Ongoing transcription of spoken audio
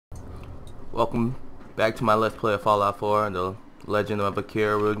Welcome back to my Let's Play of Fallout 4, The Legend of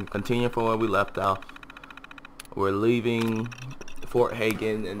Akira. We're continuing from where we left off. We're leaving Fort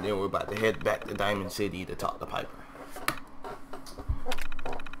Hagen, and then we're about to head back to Diamond City to talk to Piper.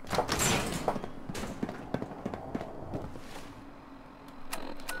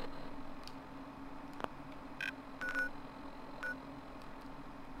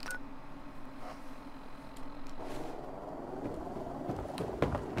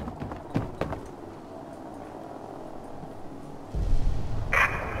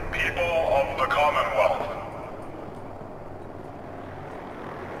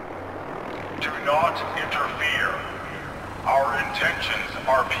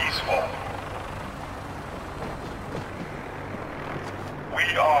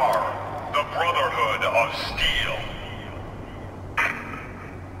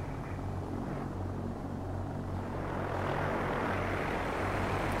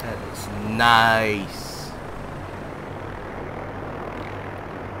 Nice.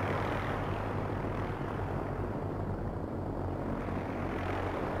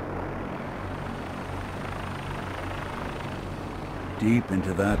 Deep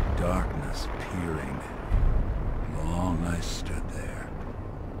into that darkness peering, long I stood there,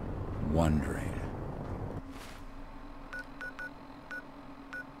 wondering.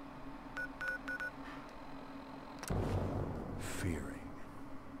 Fearing.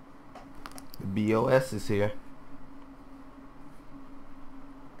 The BOS is here.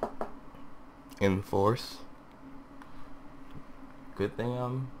 In force. Good thing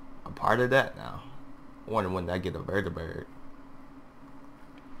I'm a part of that now. I wonder when I get a vertebrate.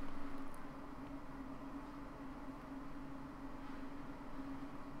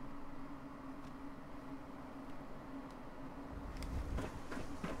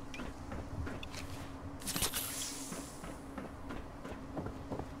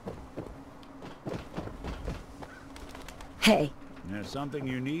 Hey. There's something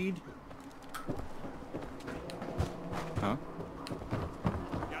you need? Huh?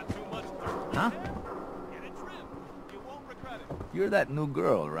 Huh? You're that new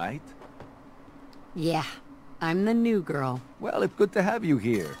girl, right? Yeah, I'm the new girl. Well, it's good to have you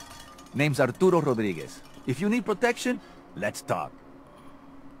here. Name's Arturo Rodriguez. If you need protection, let's talk.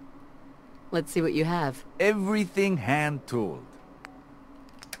 Let's see what you have. Everything hand-tooled.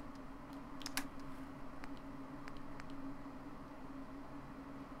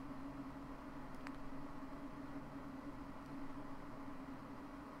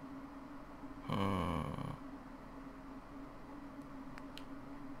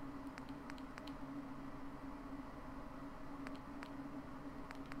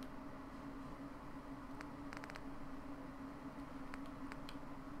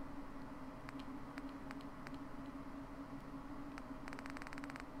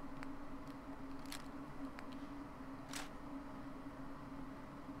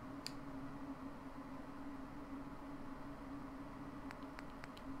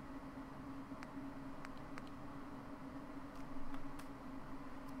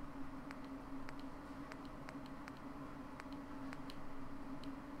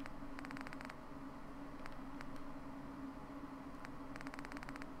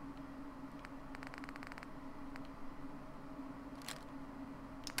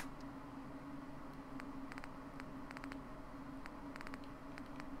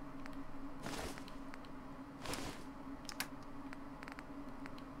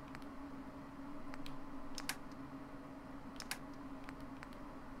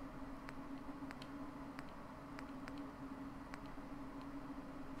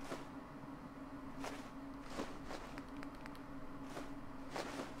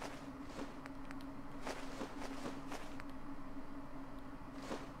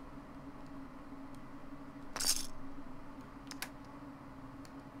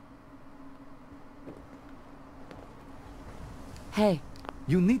 Hey,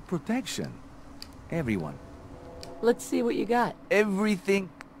 You need protection. Everyone. let's see what you got. Everything.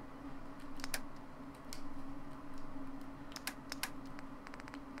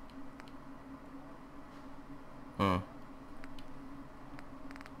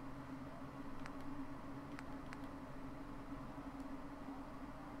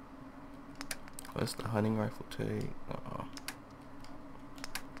 What's the hunting rifle take? Uh-oh.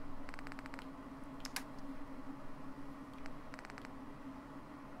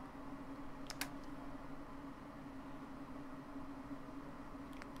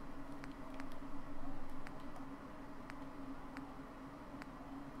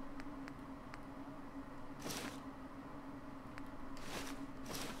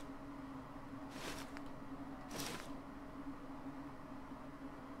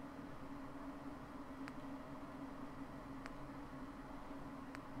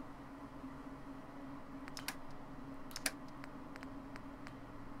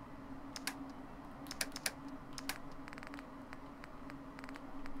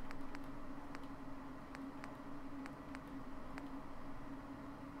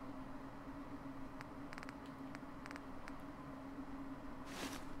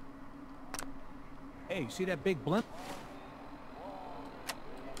 Hey, you see that big blimp?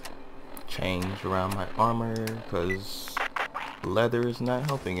 Change around my armor, because leather is not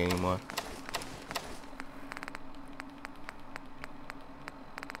helping anymore.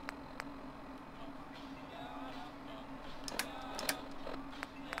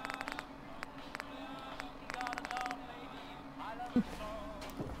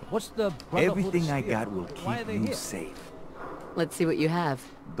 What's the Brotherhood Everything I Steel? got will Why are keep they you here? safe. Let's see what you have.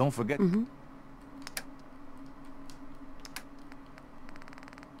 Don't forget.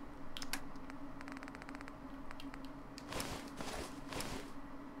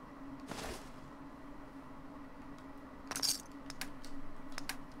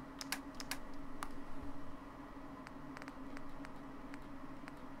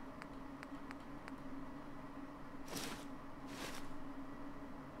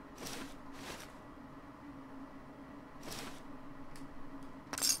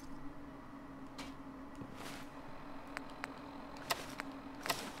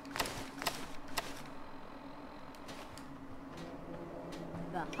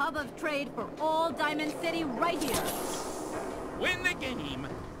 The hub of trade for all Diamond City right here. Win the game.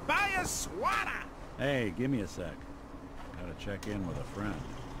 Buy a swatter. Hey, give me a sec. Gotta check in with a friend.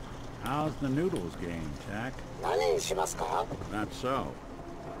 How's the noodles game, Tack? That's so.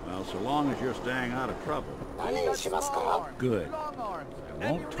 Well, so long as you're staying out of trouble. Good.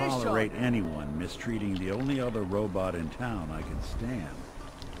 I won't tolerate anyone mistreating the only other robot in town I can stand.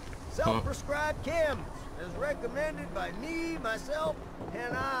 Self-prescribed chems, as recommended by me, myself,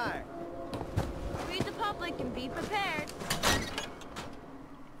 and I. Read the public and be prepared.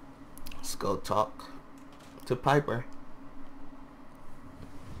 Let's go talk to Piper.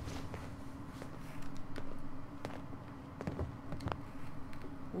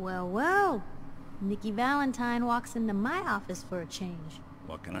 Well, well. Nikki Valentine walks into my office for a change.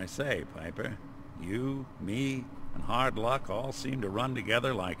 What can I say, Piper? You, me, and hard luck all seem to run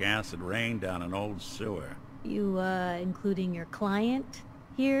together like acid rain down an old sewer. You, including your client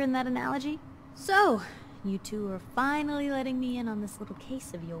here in that analogy? So, you two are finally letting me in on this little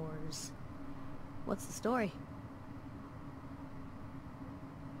case of yours. What's the story?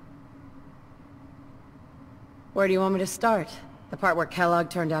 Where do you want me to start? The part where Kellogg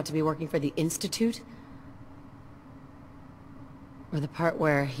turned out to be working for the Institute? Or the part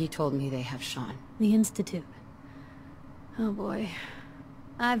where he told me they have Sean? The Institute. Oh boy.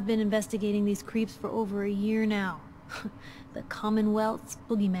 I've been investigating these creeps for over a year now. The Commonwealth's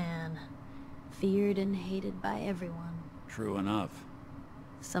boogeyman. Feared and hated by everyone. True enough.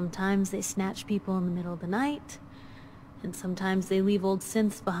 Sometimes they snatch people in the middle of the night, and sometimes they leave old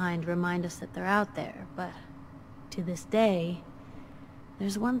synths behind to remind us that they're out there, but to this day,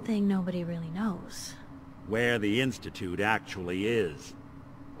 there's one thing nobody really knows. Where the Institute actually is.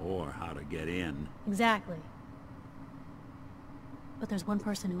 Or how to get in. Exactly. But there's one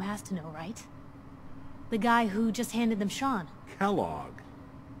person who has to know, right? The guy who just handed them Sean. Kellogg.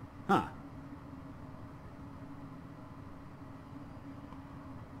 Huh.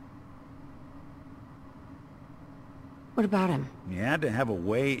 What about him? He had to have a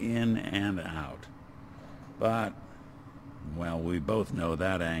way in and out. But, well, we both know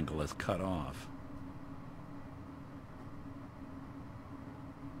that angle is cut off.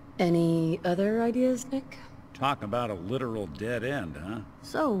 Any other ideas, Nick? Talk about a literal dead end, huh?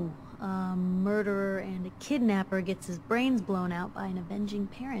 So, a murderer and a kidnapper gets his brains blown out by an avenging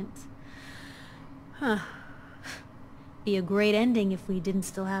parent. Huh. Be a great ending if we didn't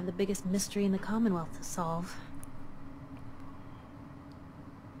still have the biggest mystery in the Commonwealth to solve.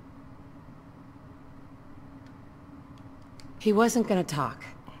 He wasn't gonna talk.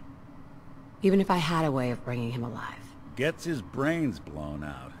 Even if I had a way of bringing him alive. Gets his brains blown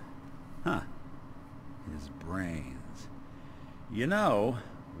out. Huh. His brains. You know,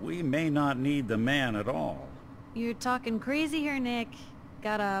 we may not need the man at all. You're talking crazy here, Nick.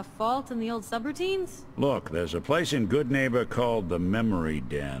 Got a fault in the old subroutines? Look, there's a place in GoodNeighbor called the Memory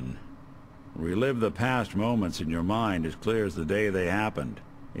Den. Relive the past moments in your mind as clear as the day they happened.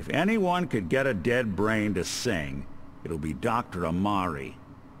 If anyone could get a dead brain to sing, it'll be Dr. Amari,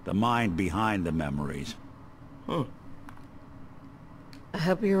 the mind behind the memories. Hmm. I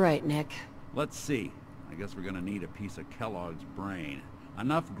hope you're right, Nick. Let's see. I guess we're gonna need a piece of Kellogg's brain.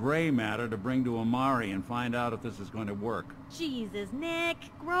 Enough gray matter to bring to Amari and find out if this is going to work. Jesus, Nick.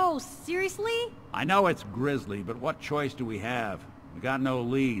 Gross. Seriously? I know it's grisly, but what choice do we have? We got no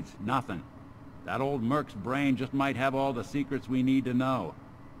leads, nothing. That old Merc's brain just might have all the secrets we need to know.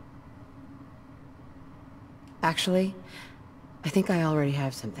 Actually, I think I already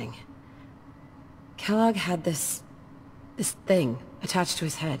have something. Kellogg had this thing attached to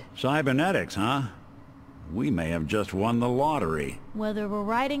his head. Cybernetics, huh? We may have just won the lottery. Whether we're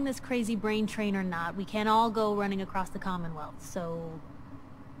riding this crazy brain train or not, we can't all go running across the Commonwealth, so...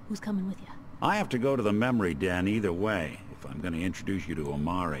 who's coming with you? I have to go to the memory den either way, if I'm going to introduce you to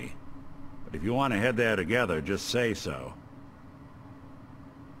Omari. But if you want to head there together, just say so.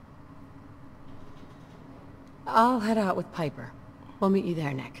 I'll head out with Piper. We'll meet you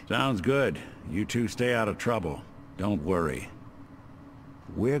there, Nick. Sounds good. You two stay out of trouble. Don't worry.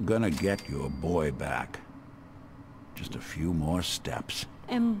 We're gonna get your boy back. Just a few more steps.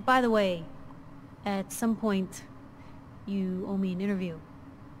 And by the way, at some point, you owe me an interview.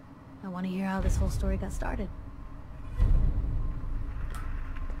 I want to hear how this whole story got started.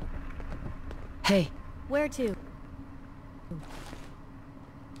 Hey. Where to?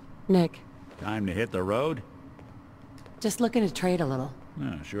 Nick. Time to hit the road? Just looking to trade a little.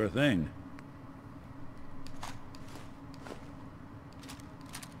 Yeah, sure thing.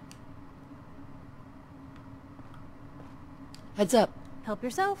 Heads up. Help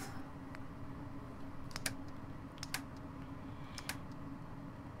yourself.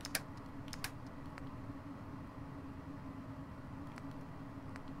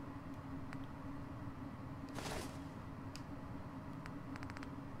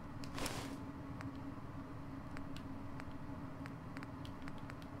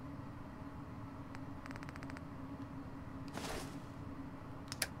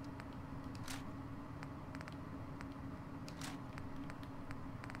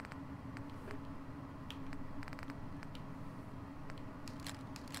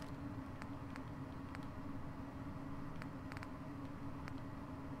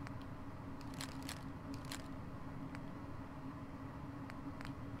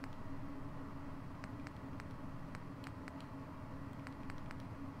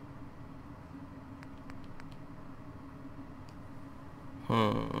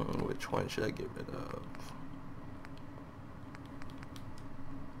 Which one should I get rid of?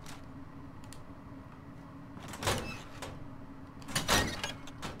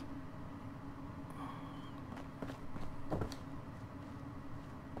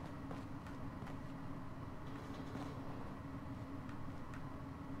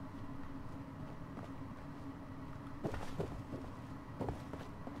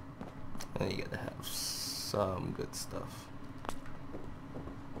 And you gotta have some good stuff.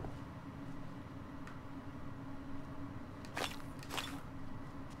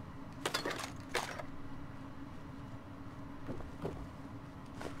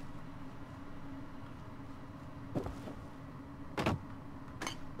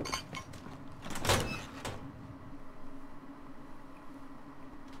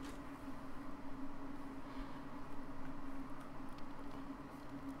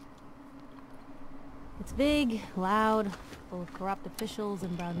 It's big, loud, full of corrupt officials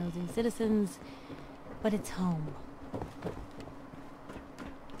and brown-nosing citizens, but it's home.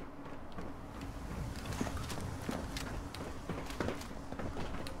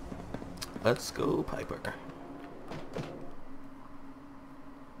 Let's go, Piper.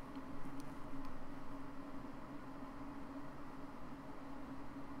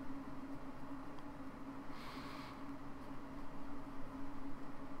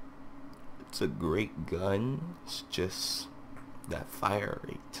 It's a great gun. It's just that fire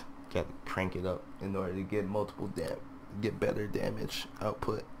rate. Got to crank it up in order to get get better damage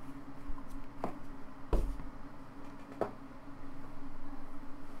output.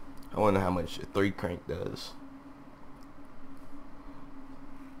 I wonder how much a 3 crank does.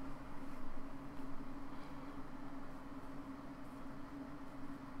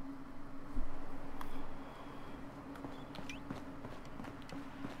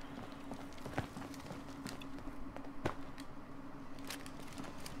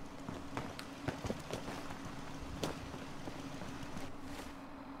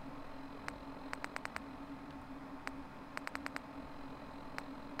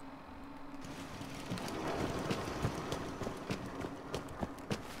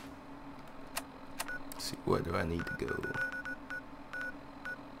 Where do I need to go?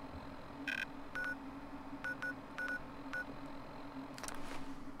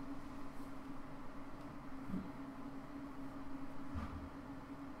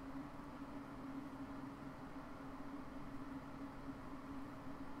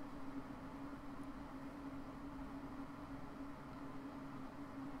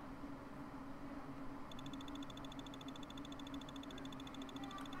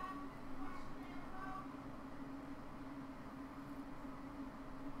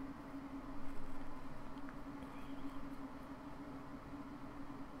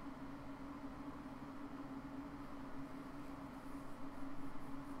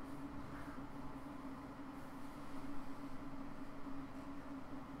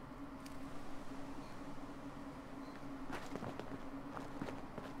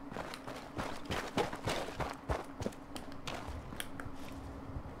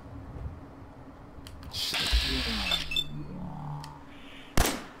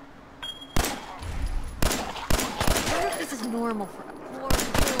 normal for a poor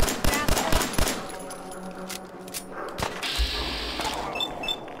little bastard.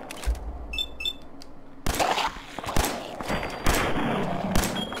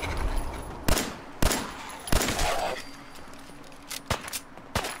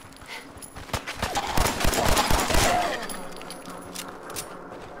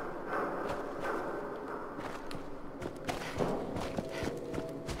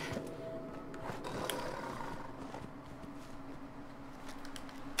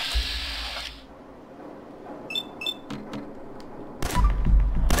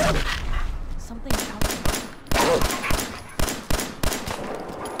 Something's out there.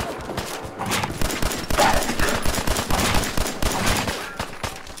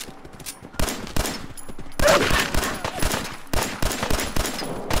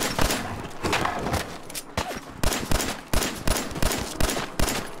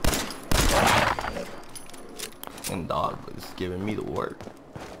 And dog was giving me the work.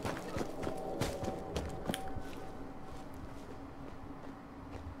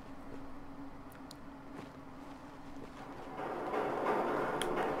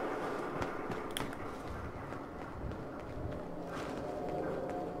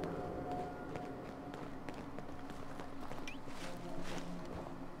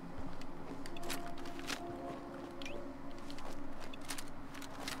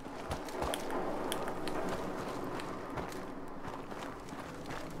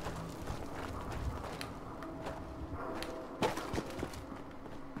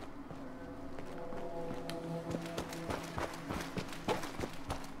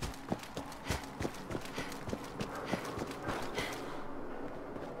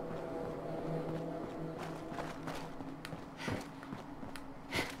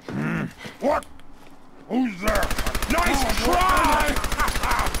 What? Who's there? Nice try!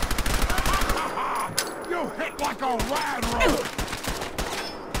 You hit like a rad roll!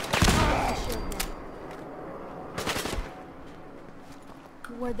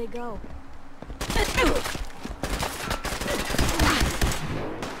 Where'd they go?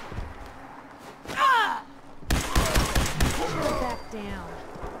 Back down.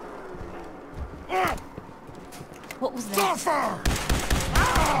 What was that? Suffer!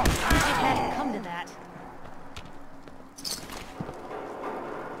 It had to come to that.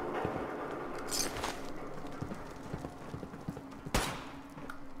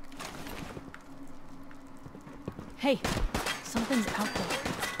 Hey, something's out there.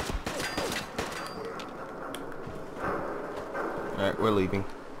 Alright, we're leaving.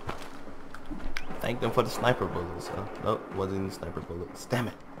 Thank them for the sniper bullets. Huh? Nope, wasn't any sniper bullets. Damn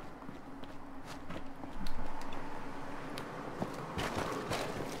it.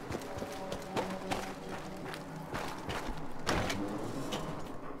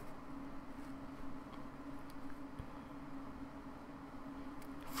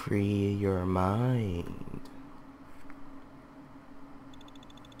 Free your mind.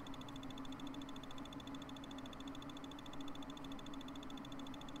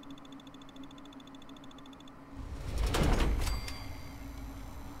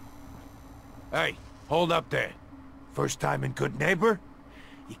 Hey, hold up there. First time in Good Neighbor?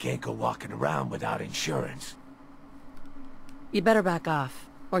 You can't go walking around without insurance. You better back off,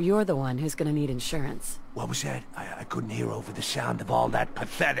 or you're the one who's gonna need insurance. What was that? I couldn't hear over the sound of all that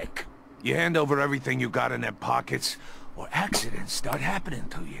pathetic. You hand over everything you got in their pockets, or accidents start happening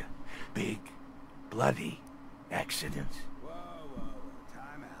to you. Big, bloody accidents. Whoa,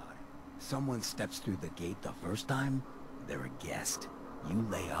 time out. Someone steps through the gate the first time, they're a guest. You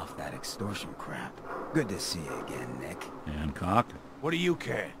lay off that extortion crap. Good to see you again, Nick. Hancock? What do you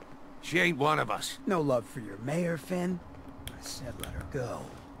care? She ain't one of us. No love for your mayor, Finn? I said let her go.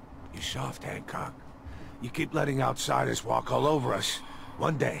 You soft, Hancock. You keep letting outsiders walk all over us.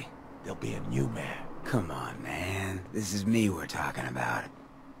 One day, there'll be a new mayor. Come on, man. This is me we're talking about.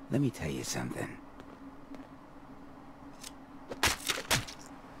 Let me tell you something.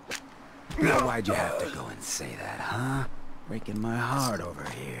 Now, why'd you have to go and say that, huh? Breaking my heart over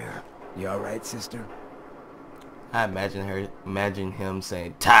here. You alright, sister? I imagine him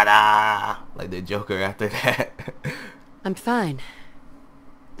saying "ta-da" like the Joker after that. I'm fine.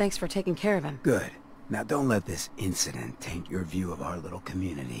 Thanks for taking care of him. Good. Now don't let this incident taint your view of our little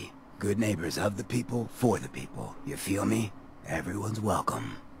community. Good neighbors of the people, for the people. You feel me? Everyone's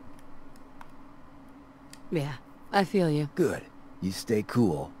welcome. Yeah, I feel you. Good. You stay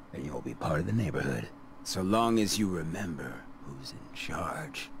cool, and you'll be part of the neighborhood. So long as you remember who's in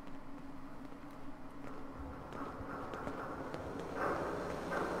charge.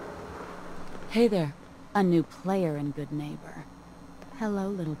 Hey there. A new player in Good Neighbor. Hello,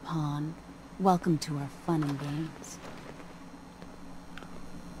 little pawn. Welcome to our fun and games.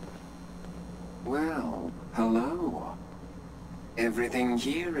 Well, hello. Everything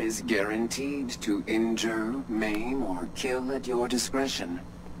here is guaranteed to injure, maim, or kill at your discretion.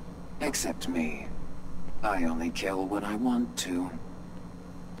 Except me. I only kill when I want to.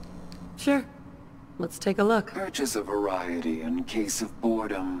 Sure. Let's take a look. Purchase a variety in case of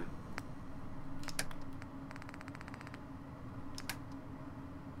boredom.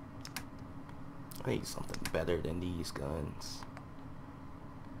 I need something better than these guns.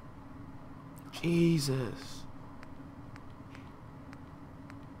 Jesus.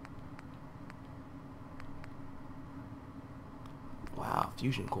 Wow,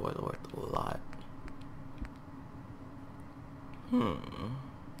 fusion core worth a lot.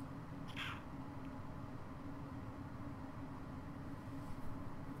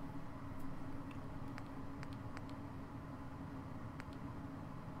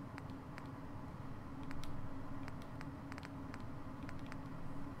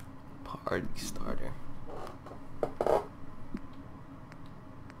 Party starter.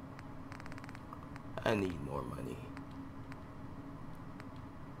 I need more money.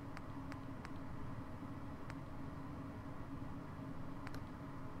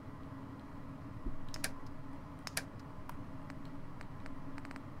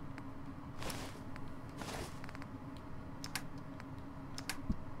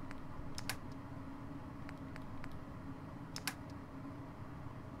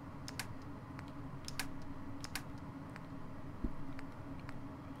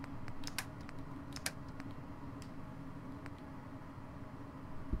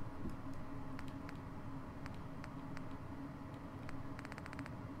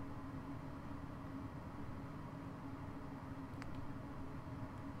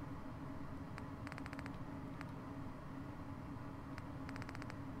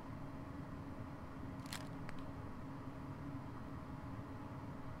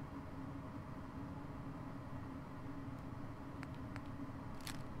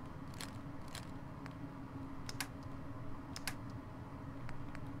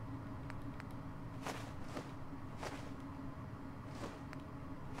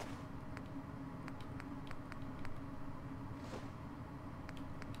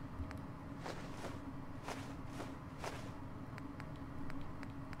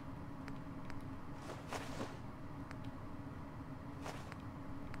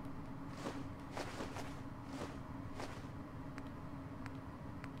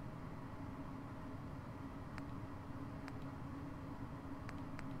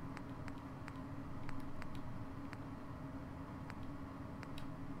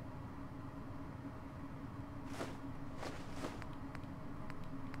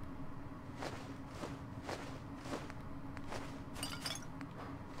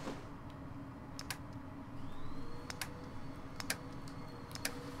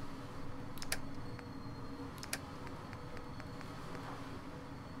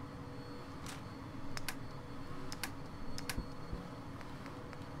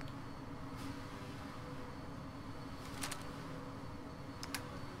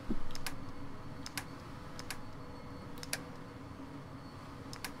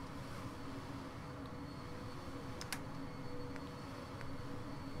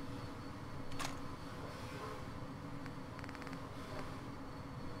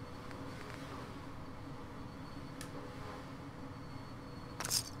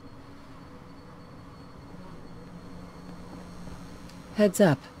 Heads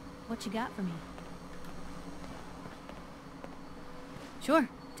up. What you got for me? Sure,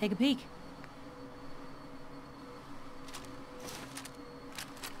 take a peek.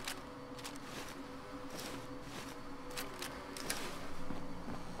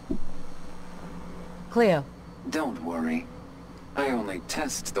 Cleo. Don't worry. I only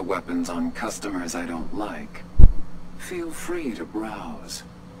test the weapons on customers I don't like. Feel free to browse.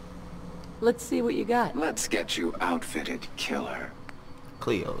 Let's see what you got. Let's get you outfitted, killer.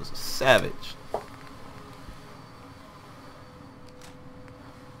 Cleo's a savage.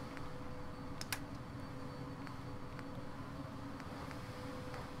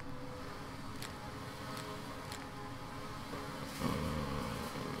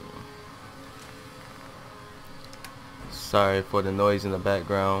 Sorry for the noise in the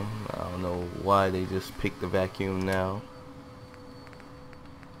background. I don't know why they just picked the vacuum now.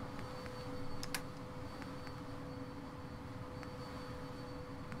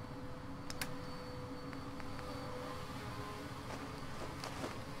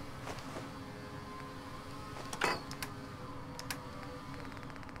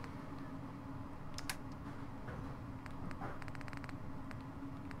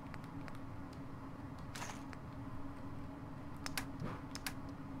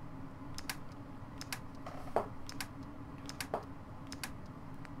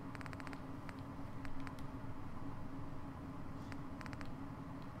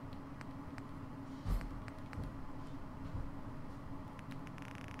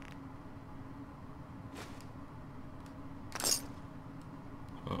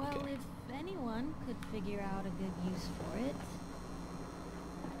 Someone could figure out a good use for it.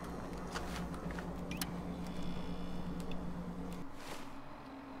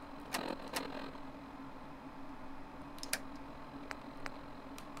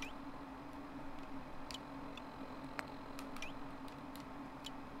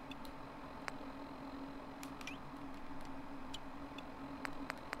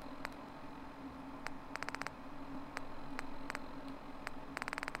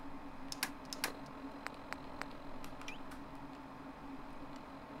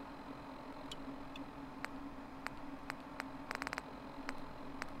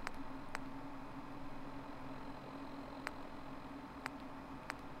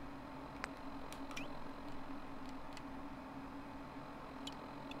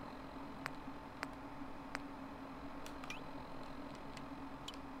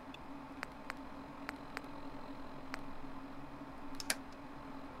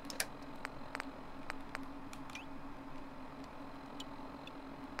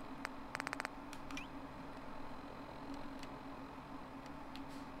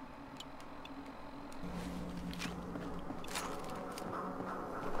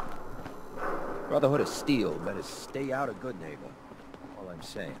 Brotherhood of Steel better stay out of GoodNeighbor. All I'm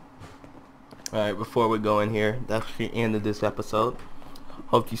saying. Alright, before we go in here, that's the end of this episode.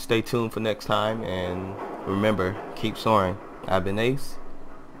 Hope you stay tuned for next time, and remember, keep soaring. I've been Ace.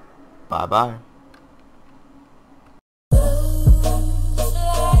 Bye bye.